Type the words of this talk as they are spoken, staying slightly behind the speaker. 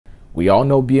We all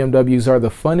know BMWs are the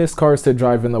funnest cars to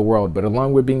drive in the world, but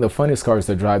along with being the funnest cars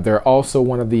to drive, they're also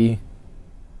one of the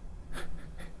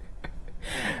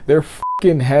they're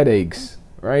fucking headaches,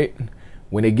 right?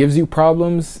 When it gives you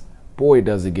problems, boy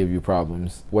does it give you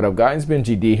problems. What up guys,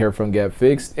 Benji D here from Get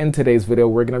Fixed. In today's video,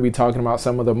 we're going to be talking about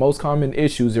some of the most common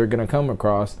issues you're going to come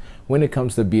across when it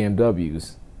comes to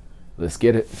BMWs. Let's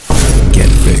get it. Get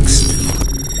fixed.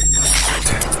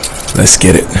 Let's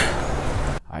get it.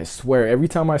 I swear, every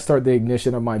time I start the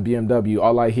ignition of my BMW,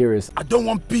 all I hear is, I don't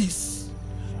want peace.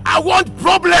 I want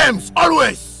problems,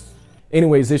 always.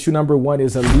 Anyways, issue number one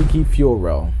is a leaky fuel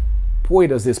rail. Boy,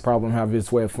 does this problem have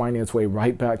its way of finding its way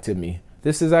right back to me.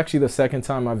 This is actually the second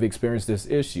time I've experienced this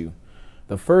issue.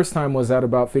 The first time was at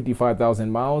about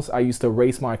 55,000 miles. I used to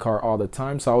race my car all the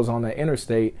time, so I was on the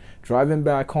interstate driving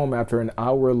back home after an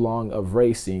hour long of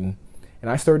racing, and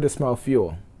I started to smell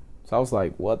fuel. So I was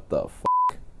like, what the f***?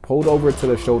 Pulled over to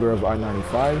the shoulder of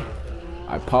I-95.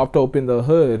 I popped open the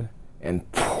hood and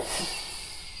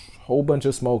whole bunch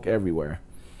of smoke everywhere.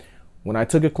 When I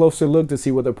took a closer look to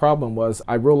see what the problem was,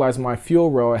 I realized my fuel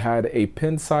rail had a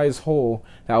pin-sized hole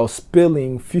that was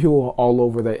spilling fuel all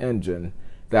over the engine.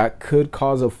 That could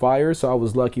cause a fire, so I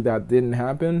was lucky that didn't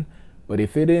happen. But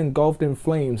if it engulfed in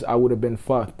flames, I would have been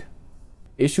fucked.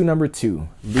 Issue number two,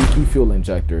 leaky fuel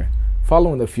injector.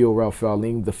 Following the fuel rail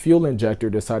failing, the fuel injector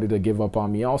decided to give up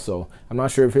on me also. I'm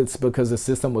not sure if it's because the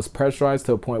system was pressurized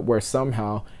to a point where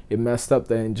somehow it messed up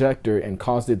the injector and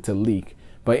caused it to leak.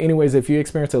 But anyways, if you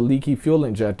experience a leaky fuel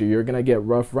injector, you're going to get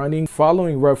rough running.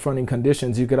 Following rough running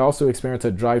conditions, you could also experience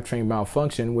a drivetrain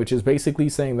malfunction, which is basically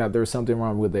saying that there's something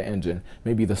wrong with the engine.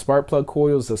 Maybe the spark plug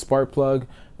coils, the spark plug,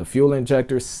 the fuel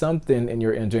injector, something in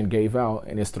your engine gave out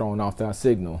and is throwing off that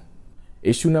signal.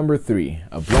 Issue number three,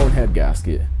 a blown head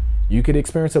gasket. You could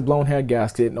experience a blown head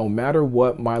gasket no matter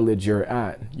what mileage you're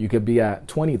at. You could be at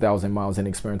 20,000 miles and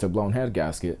experience a blown head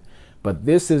gasket. But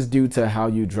this is due to how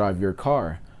you drive your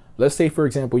car. Let's say, for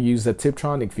example, you use the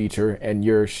Tiptronic feature and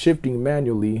you're shifting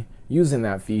manually using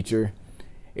that feature.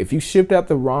 If you shift at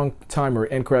the wrong time or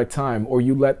incorrect time, or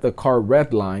you let the car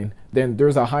redline, then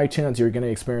there's a high chance you're going to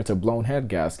experience a blown head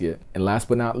gasket. And last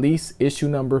but not least, issue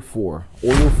number four,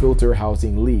 oil filter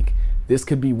housing leak. This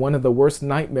could be one of the worst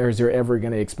nightmares you're ever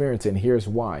going to experience, and here's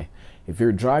why. If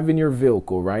you're driving your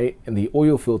vehicle, right, and the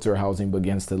oil filter housing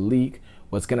begins to leak,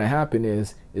 what's going to happen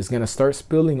is it's going to start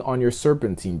spilling on your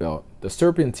serpentine belt. The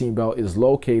serpentine belt is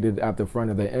located at the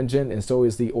front of the engine, and so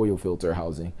is the oil filter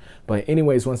housing. But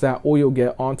anyways, once that oil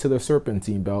gets onto the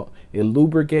serpentine belt, it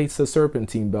lubricates the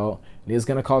serpentine belt, and it's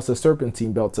going to cause the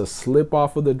serpentine belt to slip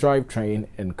off of the drivetrain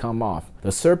and come off.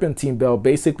 The serpentine belt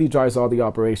basically drives all the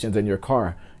operations in your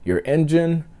car. Your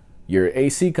engine, your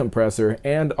AC compressor,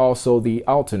 and also the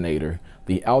alternator.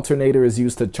 The alternator is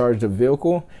used to charge the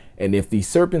vehicle, and if the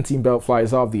serpentine belt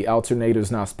flies off, the alternator is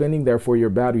not spinning, therefore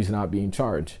your battery's not being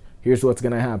charged. Here's what's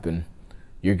going to happen.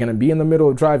 You're going to be in the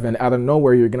middle of driving, out of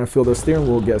nowhere you're going to feel the steering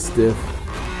wheel get stiff,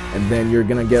 and then you're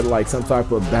going to get like some type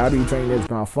of battery drainage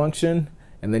malfunction,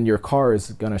 and then your car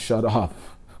is going to shut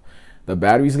off. The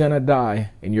battery's going to die,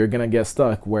 and you're going to get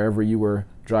stuck wherever you were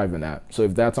driving at. So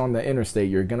if that's on the interstate,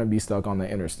 you're going to be stuck on the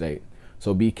interstate.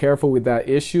 So be careful with that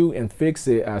issue and fix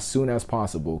it as soon as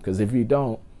possible, because if you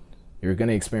don't, you're going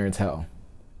to experience hell.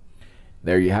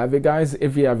 There you have it, guys.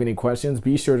 If you have any questions,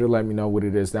 be sure to let me know what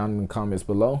it is down in the comments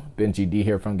below. Benji D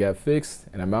here from Get Fixed,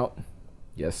 and I'm out.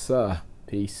 Yes, sir.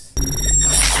 Peace.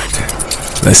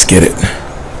 Let's get it.